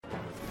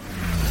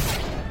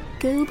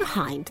go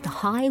behind the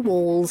high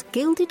walls,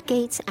 gilded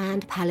gates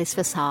and palace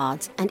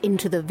facades and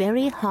into the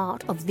very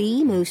heart of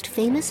the most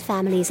famous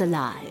families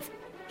alive.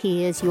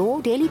 Here's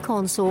your daily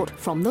consort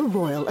from the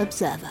Royal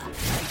Observer.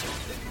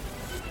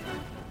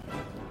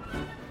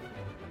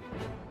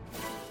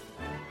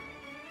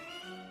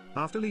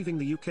 After leaving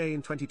the UK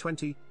in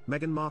 2020,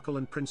 Meghan Markle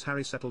and Prince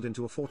Harry settled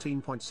into a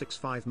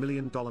 $14.65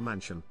 million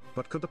mansion,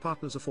 but could the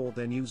partners afford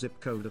their new zip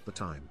code at the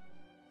time?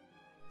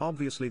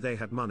 Obviously they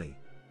had money.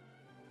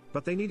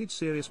 But they needed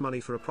serious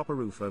money for a proper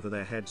roof over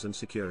their heads and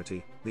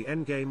security, the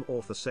Endgame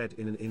author said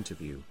in an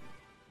interview.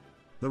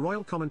 The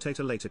royal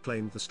commentator later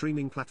claimed the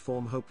streaming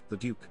platform hoped the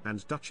Duke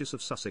and Duchess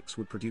of Sussex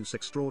would produce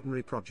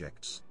extraordinary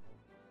projects.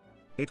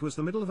 It was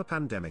the middle of a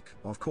pandemic,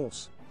 of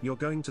course, you're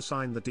going to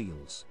sign the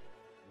deals.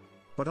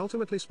 But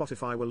ultimately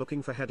Spotify were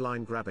looking for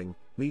headline-grabbing,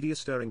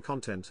 media-stirring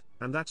content,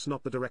 and that's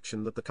not the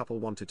direction that the couple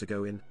wanted to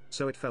go in,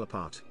 so it fell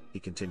apart, he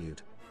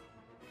continued.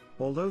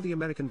 Although the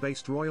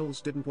American-based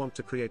royals didn't want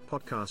to create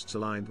podcasts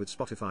aligned with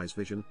Spotify's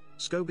vision,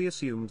 Scobie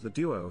assumed the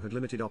duo had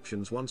limited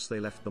options once they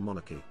left the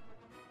monarchy.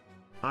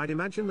 I'd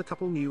imagine the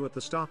couple knew at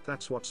the start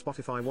that's what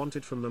Spotify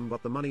wanted from them,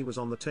 but the money was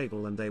on the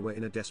table and they were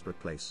in a desperate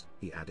place,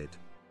 he added.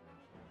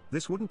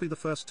 This wouldn't be the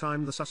first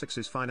time the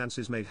Sussexes'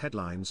 finances made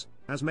headlines,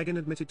 as Meghan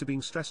admitted to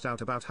being stressed out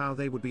about how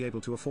they would be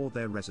able to afford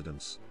their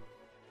residence.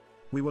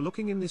 We were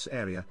looking in this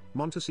area,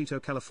 Montecito,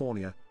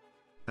 California,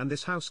 and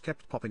this house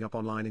kept popping up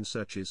online in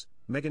searches,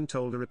 Meghan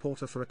told a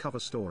reporter for a cover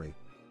story.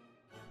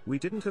 We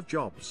didn't have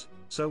jobs,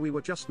 so we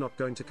were just not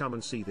going to come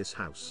and see this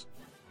house.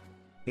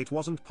 It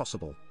wasn't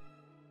possible.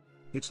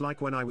 It's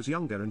like when I was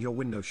younger and you're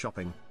window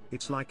shopping,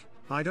 it's like,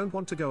 I don't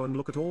want to go and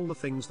look at all the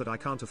things that I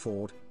can't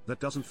afford, that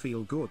doesn't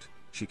feel good,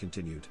 she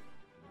continued.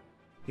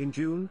 In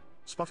June,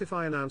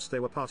 Spotify announced they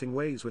were parting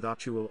ways with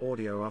Actual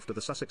Audio after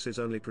the Sussexes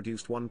only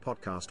produced one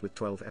podcast with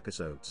 12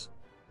 episodes.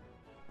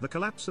 The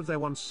collapse of their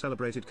once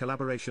celebrated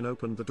collaboration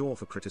opened the door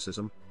for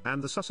criticism,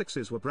 and the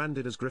Sussexes were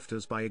branded as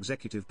grifters by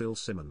executive Bill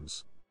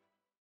Simmons.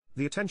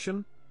 The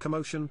attention,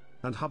 commotion,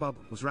 and hubbub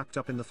was wrapped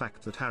up in the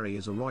fact that Harry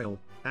is a royal,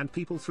 and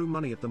people threw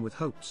money at them with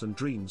hopes and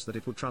dreams that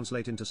it would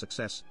translate into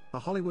success, a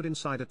Hollywood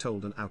insider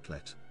told an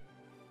outlet.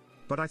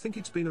 But I think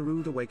it's been a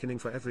rude awakening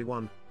for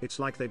everyone, it's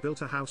like they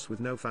built a house with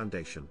no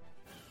foundation.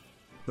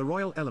 The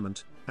royal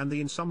element, and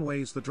in some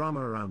ways the drama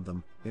around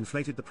them,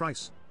 inflated the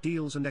price,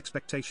 deals and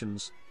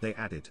expectations, they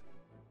added.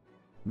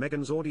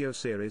 Meghan's audio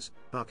series,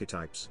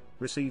 Archetypes,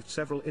 received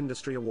several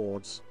industry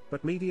awards,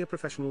 but media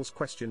professionals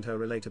questioned her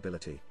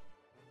relatability.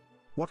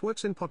 What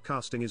works in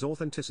podcasting is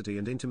authenticity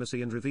and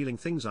intimacy and revealing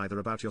things either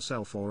about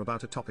yourself or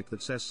about a topic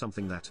that says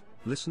something that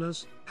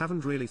listeners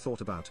haven't really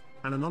thought about,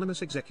 an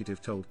anonymous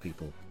executive told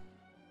People.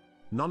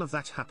 None of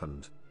that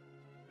happened.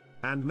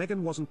 And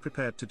Meghan wasn't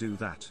prepared to do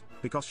that,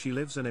 because she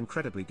lives an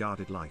incredibly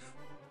guarded life.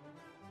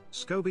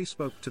 Scobie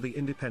spoke to The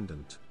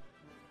Independent.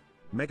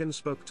 Meghan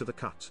spoke to The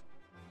Cut.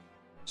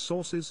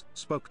 Sources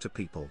spoke to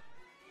People.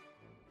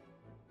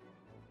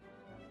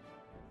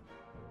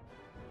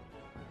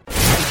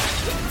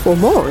 For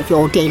more of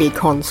your daily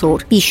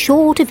consort, be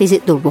sure to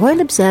visit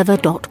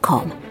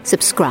theroyalobserver.com.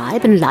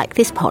 Subscribe and like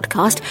this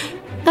podcast.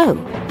 Oh,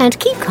 and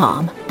keep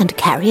calm and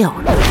carry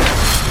on.